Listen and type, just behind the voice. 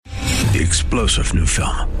The explosive new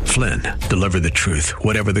film, Flynn, deliver the truth,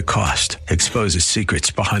 whatever the cost, exposes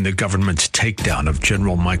secrets behind the government's takedown of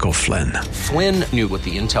General Michael Flynn. Flynn knew what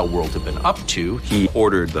the intel world had been up to. He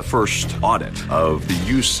ordered the first audit of the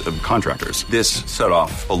use of contractors. This set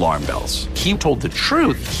off alarm bells. He told the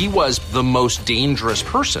truth. He was the most dangerous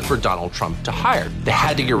person for Donald Trump to hire. They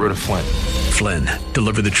had to get rid of Flynn. Flynn,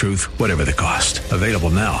 deliver the truth, whatever the cost. Available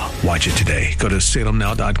now. Watch it today. Go to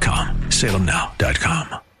salemnow.com.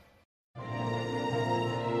 salemnow.com.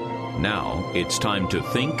 Now it's time to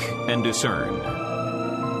think and discern.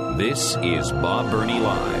 This is Bob Burney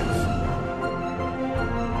Live.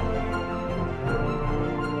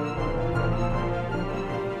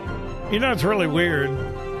 You know, it's really weird.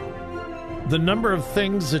 The number of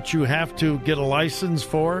things that you have to get a license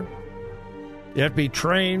for. You have to be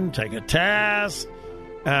trained, take a test.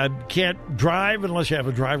 Can't drive unless you have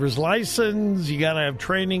a driver's license. You got to have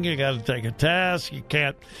training. You got to take a test. You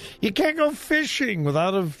can't go fishing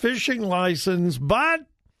without a fishing license. But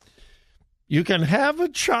you can have a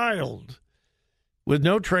child with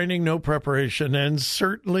no training, no preparation, and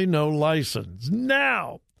certainly no license.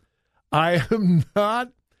 Now, I am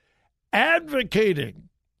not advocating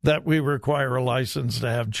that we require a license to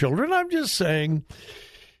have children. I'm just saying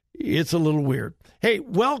it's a little weird. Hey,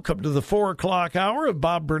 welcome to the 4 o'clock hour of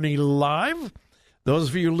Bob Burney Live. Those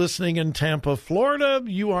of you listening in Tampa, Florida,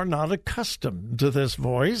 you are not accustomed to this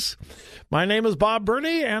voice. My name is Bob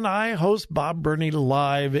Burney, and I host Bob Burney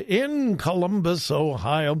Live in Columbus,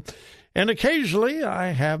 Ohio. And occasionally,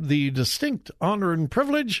 I have the distinct honor and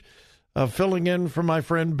privilege of filling in for my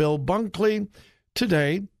friend Bill Bunkley.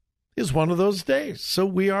 Today is one of those days, so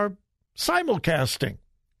we are simulcasting.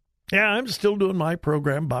 Yeah, I'm still doing my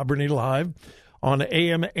program, Bob Burney Live, on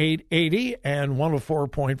AM 880 and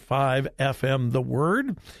 104.5 FM The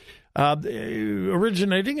Word,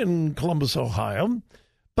 originating in Columbus, Ohio.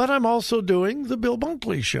 But I'm also doing the Bill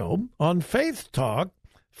Bunkley Show on Faith Talk,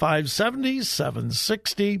 570,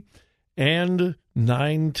 760, and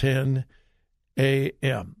 910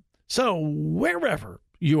 AM. So wherever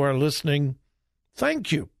you are listening,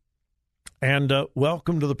 thank you. And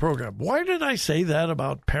welcome to the program. Why did I say that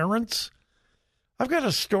about parents? I've got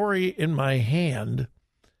a story in my hand,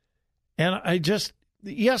 and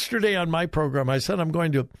yesterday on my program, I said I'm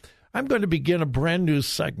going to begin a brand new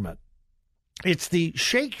segment. It's the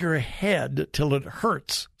Shake Your Head Till It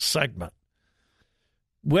Hurts segment.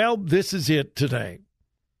 Well, this is it today.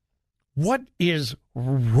 What is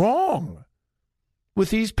wrong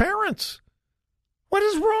with these parents? What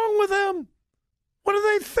is wrong with them? What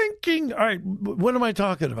are they thinking? All right, what am I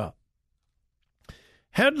talking about?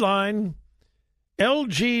 Headline,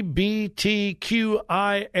 LGBTQIA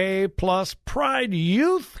plus Pride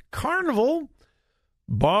Youth Carnival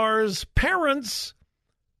bars parents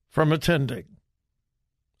from attending.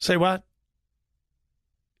 Say what?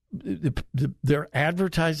 They're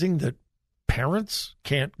advertising that parents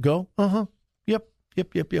can't go? Yep.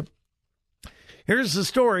 Here's the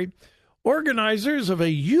story. Organizers of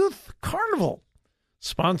a youth carnival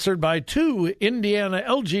sponsored by 2 Indiana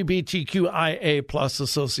LGBTQIA plus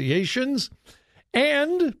associations,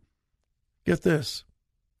 and, get this,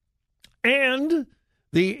 and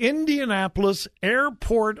the Indianapolis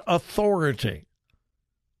Airport Authority.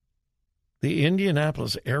 The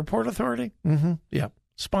Indianapolis Airport Authority? Yeah.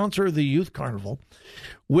 Sponsor of the youth carnival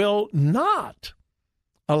will not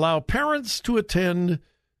allow parents to attend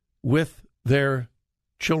with their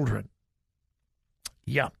children.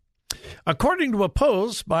 Yeah. According to a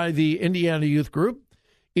post by the Indiana Youth Group,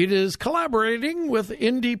 it is collaborating with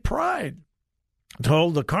Indy Pride to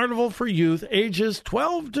hold the Carnival for Youth ages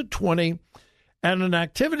 12 to 20 at an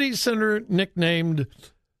activity center nicknamed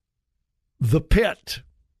The Pit.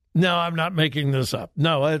 No, I'm not making this up.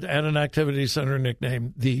 No, at an activity center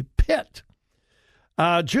nicknamed The Pit.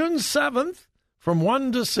 June 7th from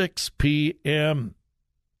 1 to 6 p.m.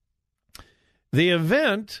 The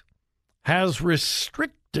event has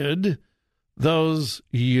restricted those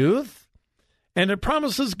youth, and it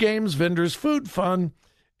promises games, vendors, food, fun,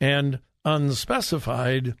 and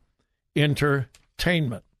unspecified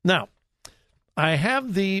entertainment. Now, I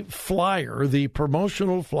have the flyer, the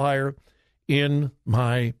promotional flyer, in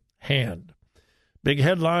my hand. Big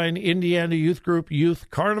headline, Indiana Youth Group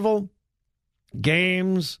Youth Carnival,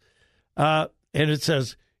 games, and it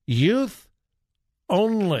says youth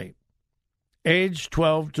only, age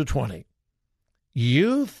 12 to 20.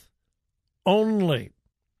 Youth only.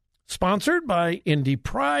 Sponsored by Indy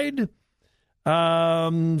Pride.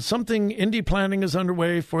 Something Indy planning is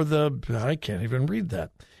underway for I can't even read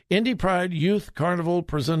that. Indy Pride Youth Carnival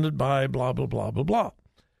presented by blah, blah, blah, blah, blah.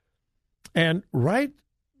 And right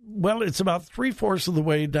well, it's about 3/4 of the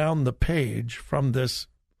way down the page from this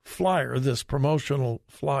flyer, this promotional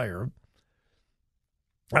flyer.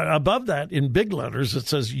 Above that, in big letters, it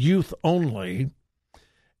says youth only.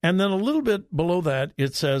 And then a little bit below that,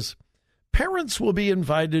 it says parents will be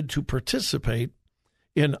invited to participate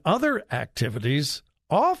in other activities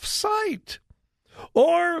off-site,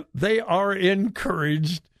 or they are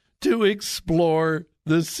encouraged to explore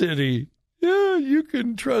the city. Yeah, you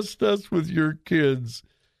can trust us with your kids.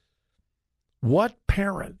 What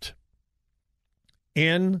parent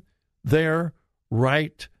in their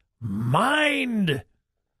right mind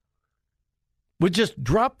would just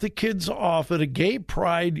drop the kids off at a gay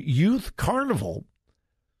pride youth carnival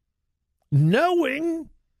knowing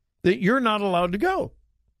that you're not allowed to go?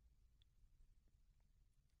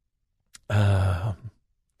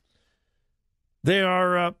 They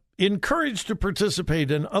are encouraged to participate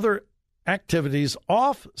in other activities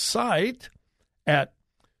off-site at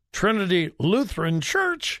Trinity Lutheran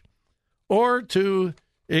Church or to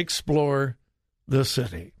explore the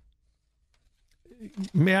city.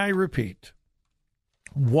 May I repeat?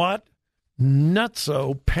 What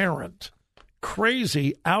nutso parent,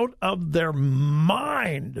 crazy, out of their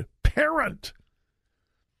mind parent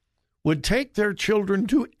would take their children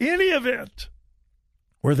to any event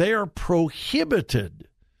where they are prohibited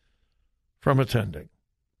from attending?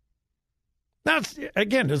 Now,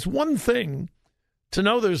 it's one thing to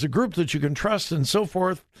know there's a group that you can trust and so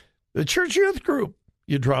forth. The church youth group,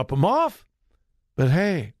 you drop them off. But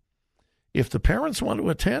hey, if the parents want to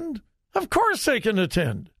attend, of course they can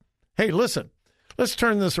attend. Hey, listen, let's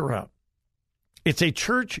turn this around. It's a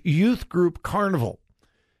church youth group carnival,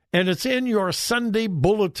 and it's in your Sunday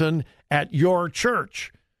bulletin at your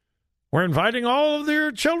church. We're inviting all of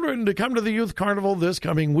their children to come to the youth carnival this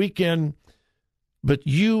coming weekend, but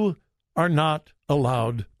you are not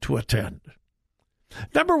allowed to attend.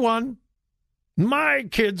 Number one, my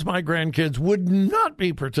kids, my grandkids would not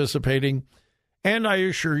be participating, and I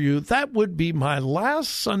assure you that would be my last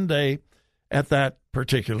Sunday at that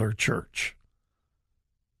particular church.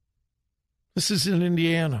 This is in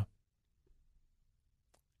Indiana.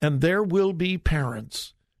 And there will be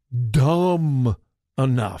parents dumb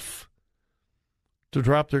enough to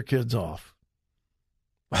drop their kids off.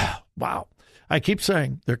 Wow. I keep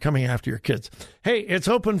saying they're coming after your kids. Hey, it's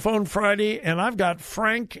Open Phone Friday, and I've got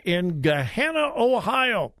Frank in Gahanna,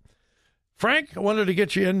 Ohio. Frank, I wanted to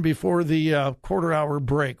get you in before the quarter-hour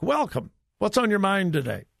break. Welcome. What's on your mind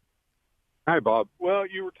today? Hi, Bob. Well,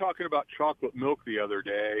 you were talking about chocolate milk the other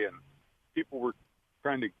day, and people were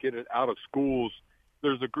trying to get it out of schools.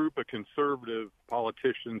 There's a group of conservative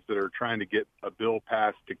politicians that are trying to get a bill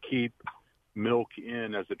passed to keep milk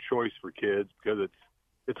in as a choice for kids because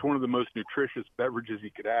it's one of the most nutritious beverages you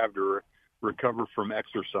could have to recover from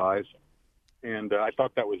exercise. And I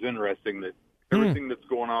thought that was interesting that everything that's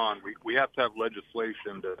going on, we have to have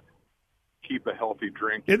legislation to keep a healthy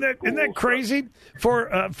drink. Isn't that crazy?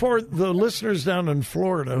 For the listeners down in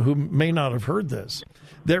Florida who may not have heard this,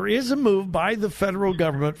 there is a move by the federal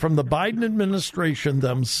government from the Biden administration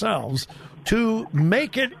themselves to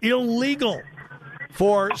make it illegal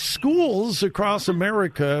for schools across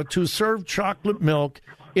America to serve chocolate milk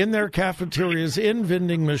in their cafeterias, in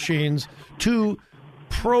vending machines, to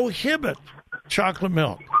prohibit chocolate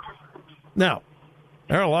milk. Now,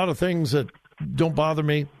 there are a lot of things that don't bother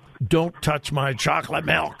me. Don't touch my chocolate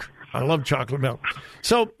milk. I love chocolate milk.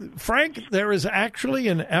 So, Frank, there is actually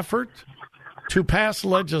an effort to pass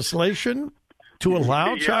legislation to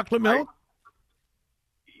allow chocolate milk?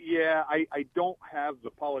 I don't have the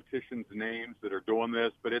politicians' names that are doing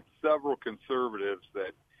this, but it's several conservatives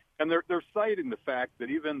that, and they're citing the fact that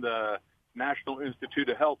even the National Institute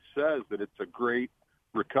of Health says that it's a great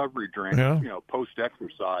recovery drink,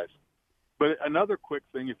 post-exercise. But another quick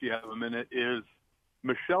thing, if you have a minute, is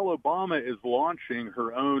Michelle Obama is launching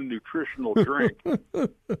her own nutritional drink,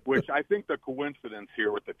 which I think the coincidence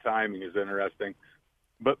here with the timing is interesting.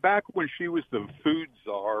 But back when she was the food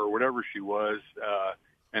czar or whatever she was,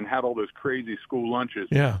 and had all those crazy school lunches,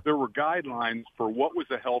 there were guidelines for what was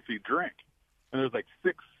a healthy drink. And there's like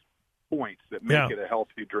 6 points that make it a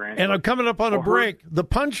healthy drink. And I'm coming up on a break. The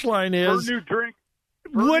punchline is her new drink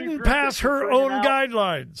wouldn't pass her own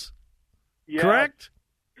guidelines. Yes. Correct?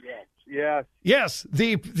 Yes. Yes.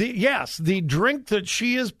 The drink that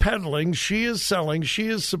she is peddling, she is selling, she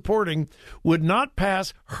is supporting would not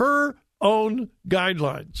pass her own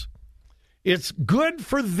guidelines. It's good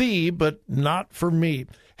for thee, but not for me.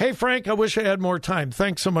 Hey, Frank, I wish I had more time.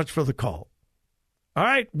 Thanks so much for the call. All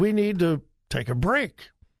right, we need to take a break.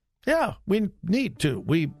 Yeah, we need to.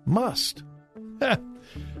 We must. All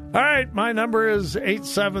right, my number is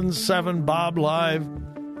 877-BOB-LIVE.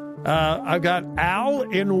 I've got Al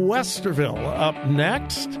in Westerville up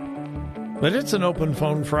next. But it's an open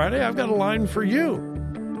phone Friday. I've got a line for you.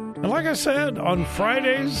 And like I said, on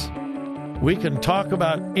Fridays, we can talk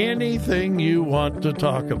about anything you want to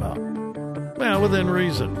talk about. Well, within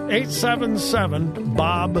reason.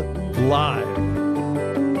 877-BOB-LIVE.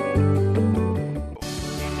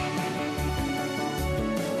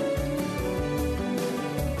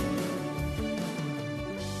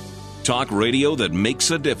 Talk radio that makes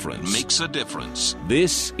a difference.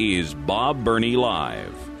 This is Bob Burney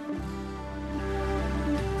Live.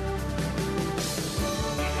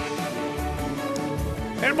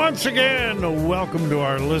 And once again, welcome to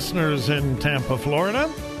our listeners in Tampa, Florida,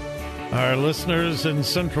 our listeners in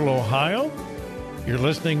Central Ohio. You're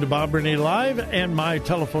listening to Bob Burney Live, and my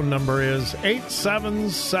telephone number is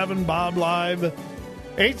 877-BOB-LIVE,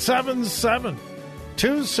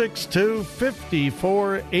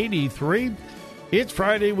 877-262-5483. It's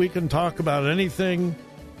Friday. We can talk about anything.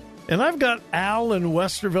 And I've got Al in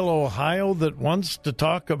Westerville, Ohio, that wants to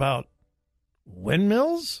talk about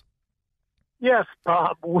windmills. Yes,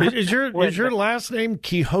 Bob. Is your last name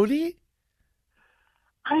Quixote?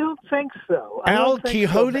 I don't think so. Al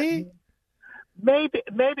Quixote? So. Maybe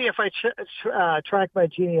if I track my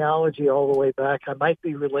genealogy all the way back, I might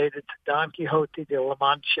be related to Don Quixote de la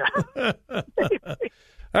Mancha.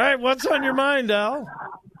 All right, what's on your mind, Al?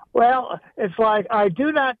 Well, it's like I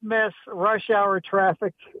do not miss rush hour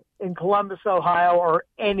traffic in Columbus, Ohio, or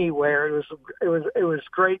anywhere. It was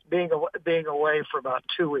great being away for about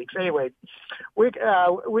 2 weeks. Anyway, we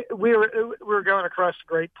were going across the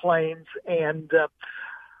Great Plains, and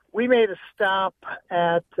we made a stop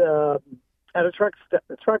at a truck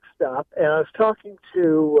stop, and I was talking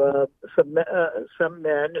to some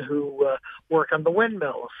men who work on the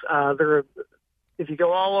windmills. If you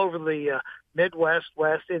go all over the Midwest,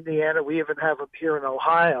 West Indiana, we even have them here in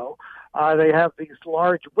Ohio. They have these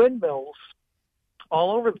large windmills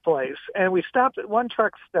all over the place. And we stopped at one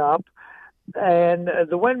truck stop, and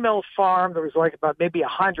the windmill farm, there was like about maybe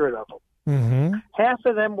 100 of them. Mm-hmm. Half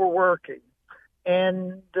of them were working.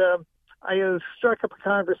 And I struck up a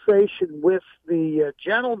conversation with the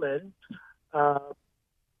gentleman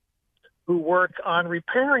who work on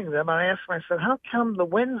repairing them. I asked him, I said, how come the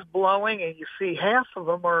wind's blowing and you see half of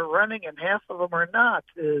them are running and half of them are not?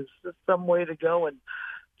 Is there some way to go and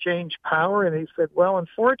change power? And he said, well,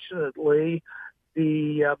 unfortunately,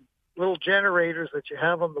 the little generators that you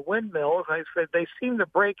have on the windmills, I said, they seem to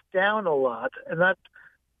break down a lot. And that's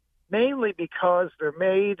mainly because they're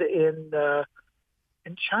made in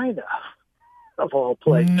China, of all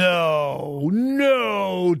places. No.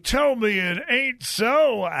 Tell me it ain't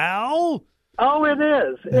so, Al. Oh, it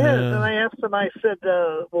is. It is. And I asked him, I said,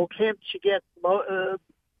 well, can't you get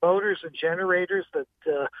motors and generators that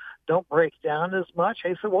don't break down as much?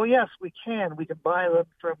 He said, well, yes, we can. We can buy them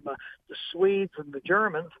from the Swedes and the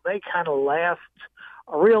Germans. They kind of last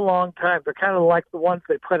a real long time. They're kind of like the ones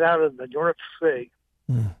they put out in the North Sea.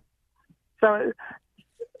 Mm.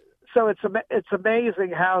 So it's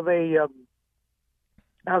amazing how they're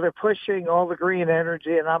pushing all the green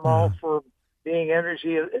energy, and I'm all for being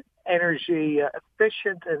energy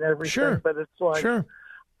efficient and everything. Sure. But it's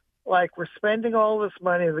like we're spending all this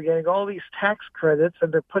money, they're getting all these tax credits,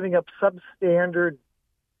 and they're putting up substandard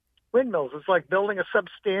windmills. It's like building a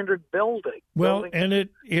substandard building. Well, and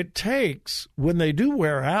it takes, when they do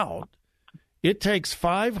wear out, it takes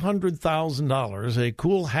 $500,000, a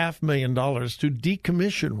cool $500,000, to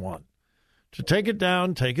decommission one, to take it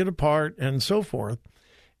down, take it apart, and so forth.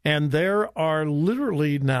 And there are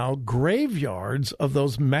literally now graveyards of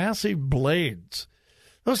those massive blades.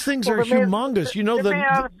 Those things are humongous. They're made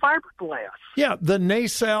out of fiberglass. Yeah, the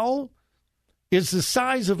nacelle is the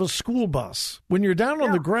size of a school bus. When you're down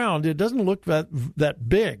on the ground, it doesn't look that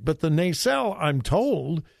big. But the nacelle, I'm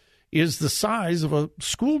told, is the size of a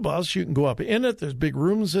school bus. You can go up in it. There's big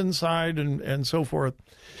rooms inside and so forth.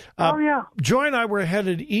 Joy and I were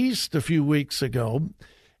headed east a few weeks ago,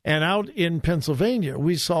 and out in Pennsylvania,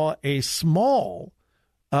 we saw a small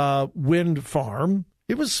wind farm.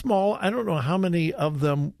 It was small. I don't know how many of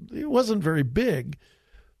them. It wasn't very big,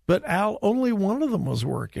 but Al, only one of them was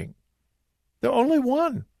working. The only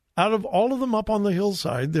one. Out of all of them up on the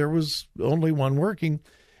hillside, there was only one working.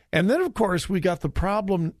 And then, of course, we got the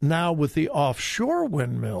problem now with the offshore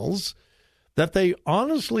windmills that they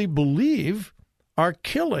honestly believe are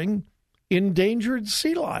killing endangered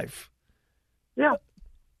sea life. Yeah,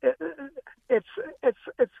 it's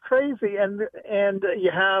crazy, and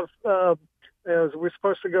you have we're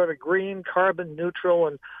supposed to go to green, carbon neutral,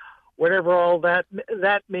 and whatever all that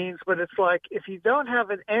means. But it's like if you don't have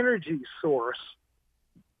an energy source,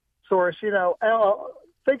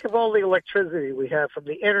 think of all the electricity we have from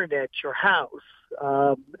the internet, your house.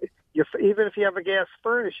 Even if you have a gas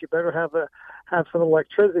furnace, you better have some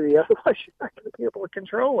electricity. Otherwise, you're not going to be able to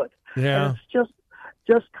control it. Yeah. And it's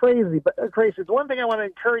just crazy. But crazy. The one thing I want to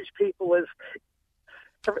encourage people is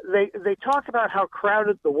they talk about how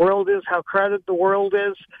crowded the world is.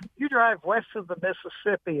 You drive west of the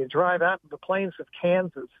Mississippi and drive out in the plains of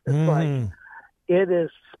Kansas. It's like it is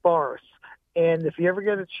sparse. And if you ever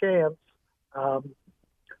get a chance,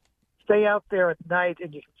 stay out there at night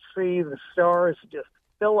and you can see the stars just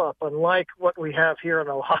fill up, unlike what we have here in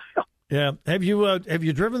Ohio. Yeah. Have you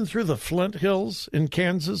driven through the Flint Hills in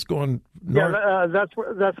Kansas going north? Yeah, that's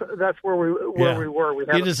where we were. We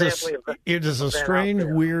had it is a strange,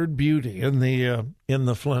 weird beauty in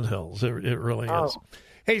the Flint Hills. It really is.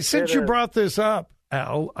 Hey, since you brought this up,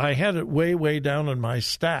 Al, I had it way down in my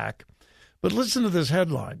stack, but listen to this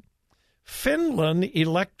headline: Finland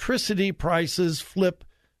electricity prices flip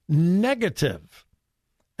negative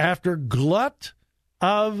after glut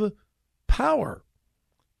of power.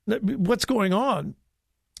 What's going on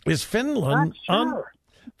is Finland,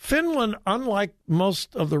 Finland, unlike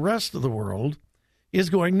most of the rest of the world, is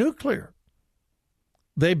going nuclear.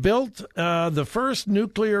 They built the first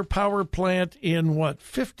nuclear power plant in,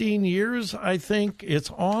 15 years, I think. It's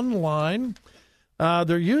online.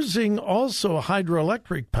 They're using also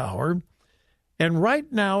hydroelectric power. And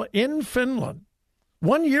right now in Finland,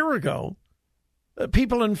 1 year ago,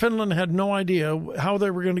 people in Finland had no idea how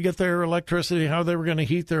they were going to get their electricity, how they were going to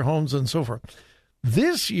heat their homes, and so forth.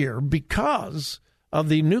 This year, because of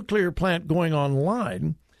the nuclear plant going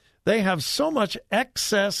online, they have so much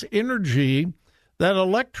excess energy that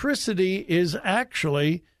electricity is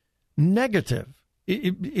actually negative.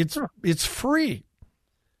 It's free.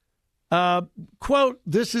 Quote,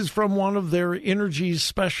 this is from one of their energy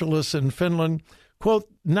specialists in Finland. Quote,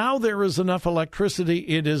 now there is enough electricity.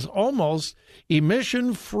 It is almost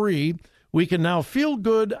emission-free. We can now feel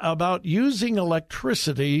good about using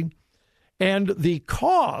electricity, and the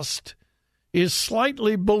cost is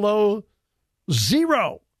slightly below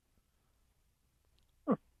zero.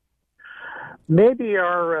 Maybe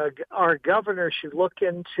our governor should look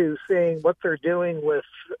into seeing what they're doing with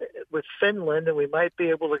Finland, and we might be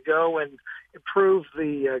able to go and improve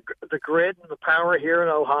the grid and the power here in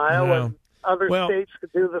Ohio, and other states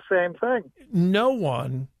could do the same thing. No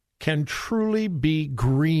one can truly be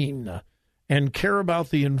green and care about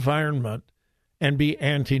the environment and be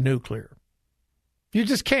anti-nuclear. You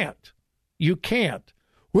just can't. You can't.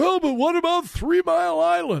 Well, but what about 3 Mile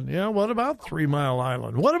Island? Yeah, what about 3 Mile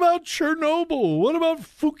Island? What about Chernobyl? What about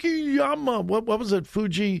Fukuyama? What was it?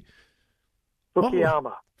 Fukuyama.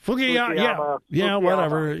 Yeah,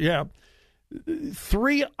 whatever. Yeah.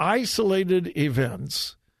 3 isolated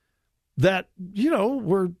events that,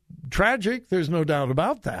 were tragic. There's no doubt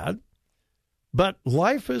about that. But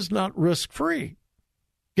life is not risk-free.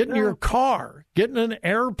 Get in your car, get in an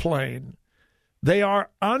airplane. They are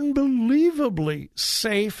unbelievably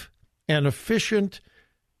safe and efficient,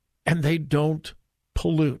 and they don't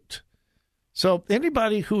pollute. So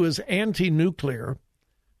anybody who is anti-nuclear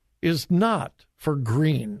is not for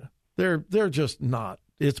green. They're just not.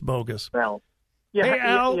 It's bogus. Well, hey,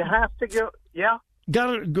 Al, you have to go. Yeah.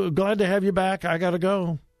 Glad to have you back. I got to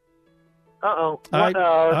go. Uh-oh.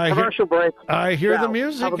 Commercial break. I hear the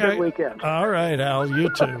music. Have a good weekend. All right, Al. You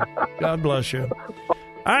too. God bless you.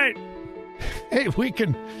 All right. Hey, we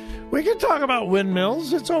can talk about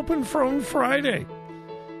windmills. It's open from Friday.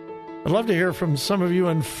 I'd love to hear from some of you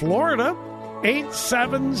in Florida.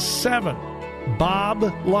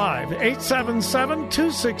 877-BOB-LIVE.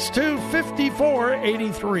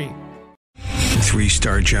 877-262-5483.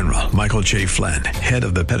 3-star General Michael J. Flynn, head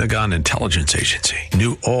of the Pentagon Intelligence Agency,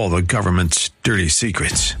 knew all the government's dirty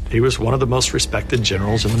secrets. He was one of the most respected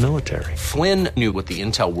generals in the military. Flynn knew what the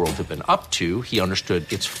intel world had been up to. He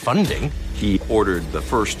understood its funding. He ordered the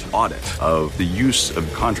first audit of the use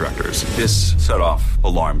of contractors. This set off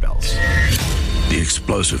alarm bells. The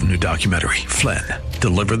explosive new documentary, Flynn,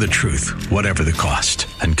 Deliver the Truth, Whatever the Cost,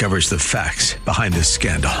 uncovers the facts behind this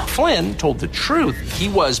scandal. Flynn told the truth. He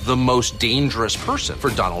was the most dangerous person for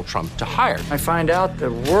Donald Trump to hire. I find out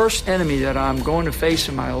the worst enemy that I'm going to face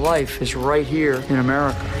in my life is right here in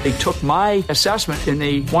America. They took my assessment and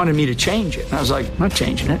they wanted me to change it. And I was like, I'm not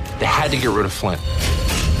changing it. They had to get rid of Flynn.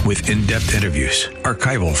 With in-depth interviews,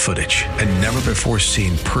 archival footage, and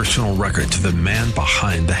never-before-seen personal records of the man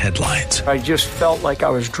behind the headlines. I just felt like I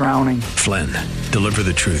was drowning. Flynn, Deliver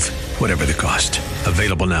the Truth, Whatever the Cost.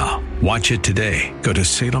 Available now. Watch it today. Go to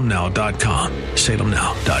salemnow.com.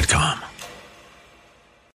 salemnow.com.